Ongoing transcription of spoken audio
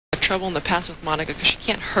trouble in the past with Monica because she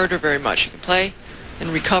can't hurt her very much. She can play and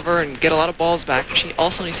recover and get a lot of balls back, but she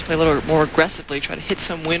also needs to play a little more aggressively, try to hit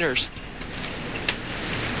some winners.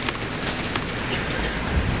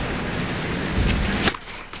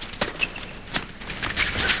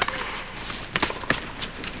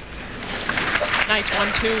 Nice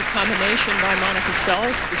 1-2 combination by Monica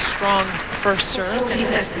Seles. The strong first serve.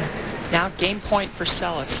 Now game point for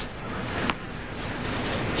Seles.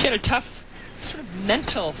 She had a tough sort of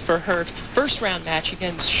mental for her first round match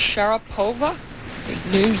against Sharapova, a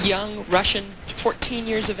new young Russian, 14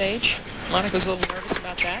 years of age. Monica was a little nervous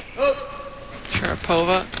about that.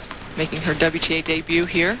 Sharapova making her WTA debut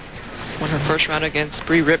here. Won her first round against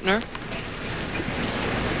Bree Ripner.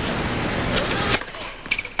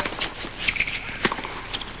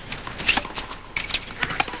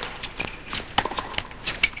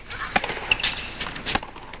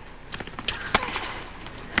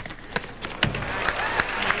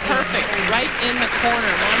 Right in the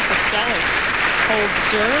corner, Monica Seles holds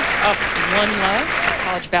serve up 1-love.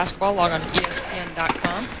 College basketball, log on to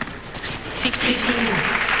ESPN.com.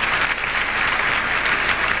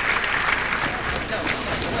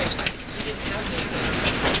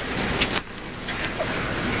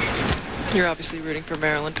 You're obviously rooting for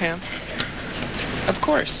Maryland, Pam. Of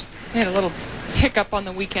course. They had a little hiccup on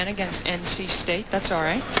the weekend against NC State. That's all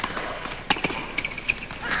right.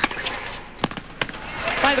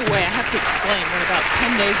 By the way, I have to explain, when about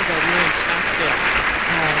 10 days ago we were in Scottsdale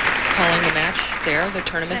calling the match there, the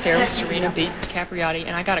tournament there with Serena beat Capriati,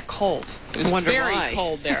 and I got a cold. It was very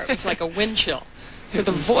cold there. It was like a wind chill. So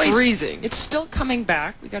the voice, freezing. It's still coming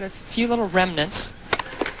back. We got a few little remnants.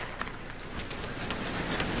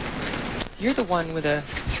 You're the one with a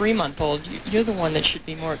 3-month-old. You're the one that should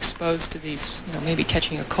be more exposed to these, you know, maybe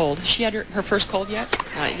catching a cold. Has she had her first cold yet?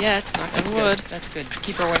 Not yet. Knock on wood. wood. That's good.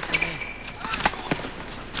 Keep her away from me.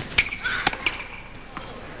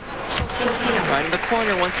 Right in the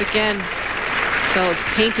corner once again. Seles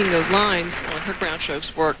painting those lines on her ground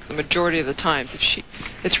strokes work the majority of the times.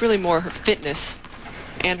 It's really more her fitness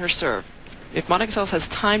and her serve. If Monica Seles has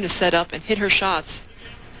time to set up and hit her shots,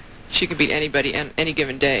 she can beat anybody on any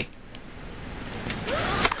given day.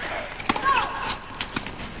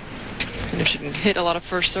 And if she can hit a lot of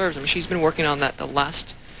first serves, I mean, she's been working on that the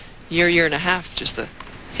last year and a half, just to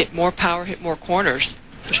hit more power, hit more corners,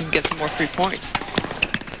 so she can get some more free points.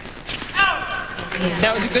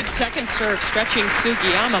 That was a good second serve, stretching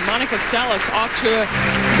Sugiyama. Monica Seles off to a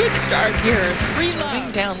good start here.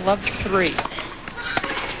 3-love. Down, love 3.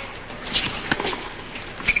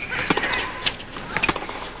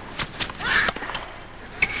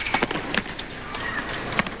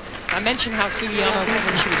 I mentioned how Sugiyama,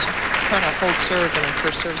 when she was trying to hold serve in her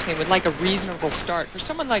first service game, would like a reasonable start. For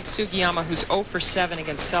someone like Sugiyama, who's 0 for 7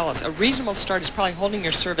 against Seles, a reasonable start is probably holding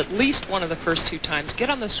your serve at least one of the first 2 times. Get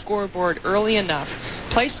on the scoreboard early enough.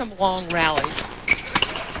 Play some long rallies.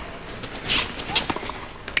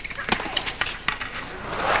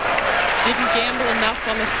 Didn't gamble enough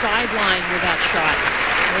on the sideline with that shot.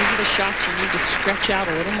 Those are the shots you need to stretch out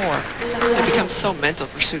a little more. It becomes so mental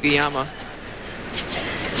for Sugiyama.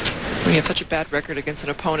 When you have such a bad record against an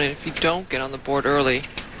opponent, if you don't get on the board early,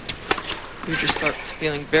 you just start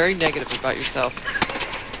feeling very negative about yourself.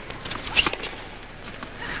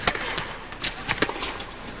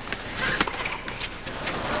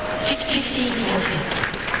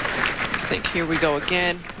 I think here we go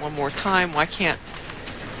again, one more time. Why can't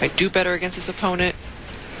I do better against this opponent?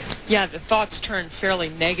 Yeah, the thoughts turn fairly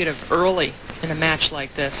negative early in a match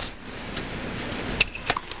like this.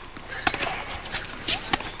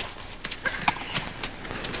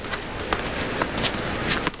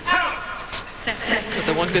 But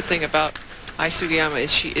the one good thing about Ai Sugiyama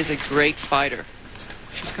is she is a great fighter.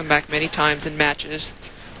 She's come back many times in matches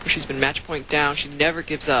where she's been match point down. She never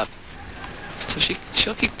gives up. So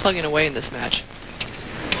she'll keep plugging away in this match.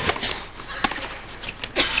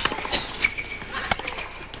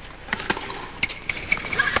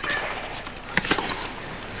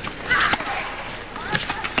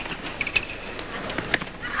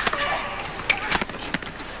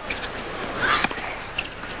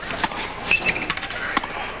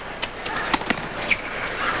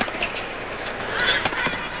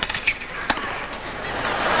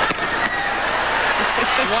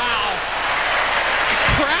 Wow. The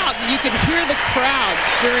crowd, you could hear the crowd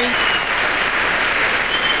during...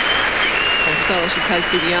 And Seles just has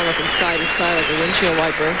Sugiyama from side to side like a windshield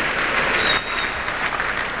wiper.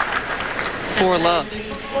 4-love.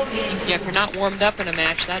 Yeah, if you're not warmed up in a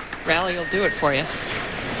match, that rally will do it for you.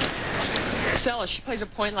 Seles, she plays a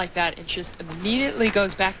point like that and just immediately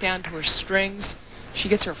goes back down to her strings. She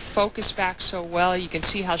gets her focus back so well. You can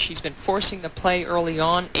see how she's been forcing the play early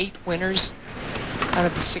on. 8 winners out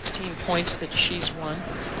of the 16 points that she's won.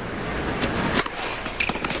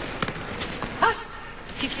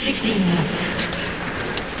 15.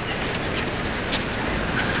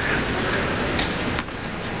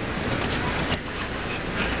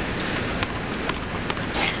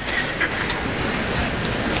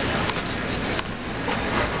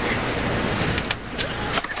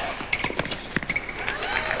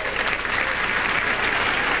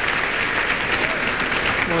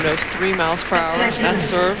 Of 3 miles per hour. That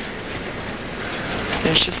serve. And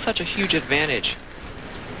it's just such a huge advantage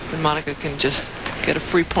when Monica can just get a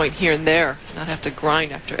free point here and there, not have to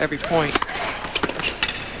grind after every point.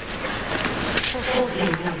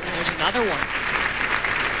 There's another one.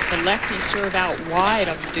 The lefty serve out wide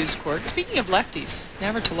on the deuce court. Speaking of lefties,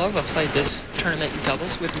 Navratilova played this tournament in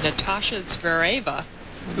doubles with Natasha Zvereva,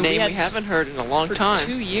 who Name we haven't heard in a long time. For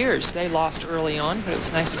 2 years, they lost early on, but it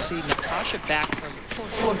was nice to see Natasha back from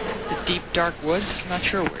the deep, dark woods. I'm not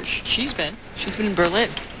sure where she's been. She's been in Berlin.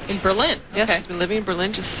 In Berlin? Yes, okay. She's been living in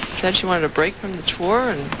Berlin. Just said she wanted a break from the tour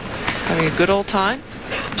and having a good old time.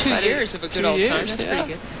 2 years of a good old time. That's pretty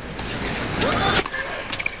good.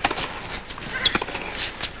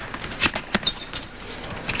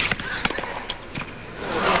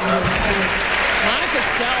 Monica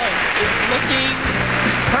Seles is looking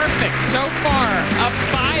perfect so far. Up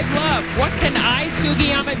 5-love. What can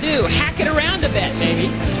Sugiyama do? Hack it around a bit, maybe.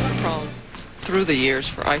 That's one problem through the years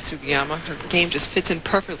for Sugiyama. Her game just fits in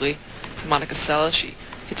perfectly to Monica Seles. She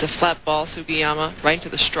hits a flat ball, Sugiyama, right into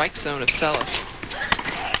the strike zone of Seles.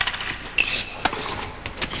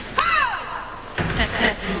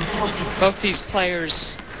 Both these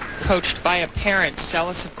players coached by a parent.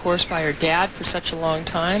 Seles, of course, by her dad for such a long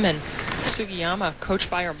time, and Sugiyama coached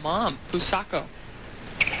by her mom, Fusako.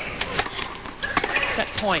 Set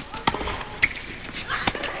point.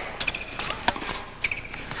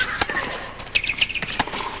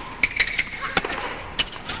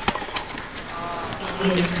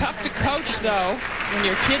 It's tough to coach, though, when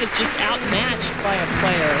your kid is just outmatched by a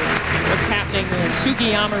player. What's happening with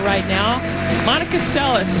Sugiyama right now. Monica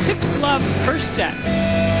Seles, 6-love first set.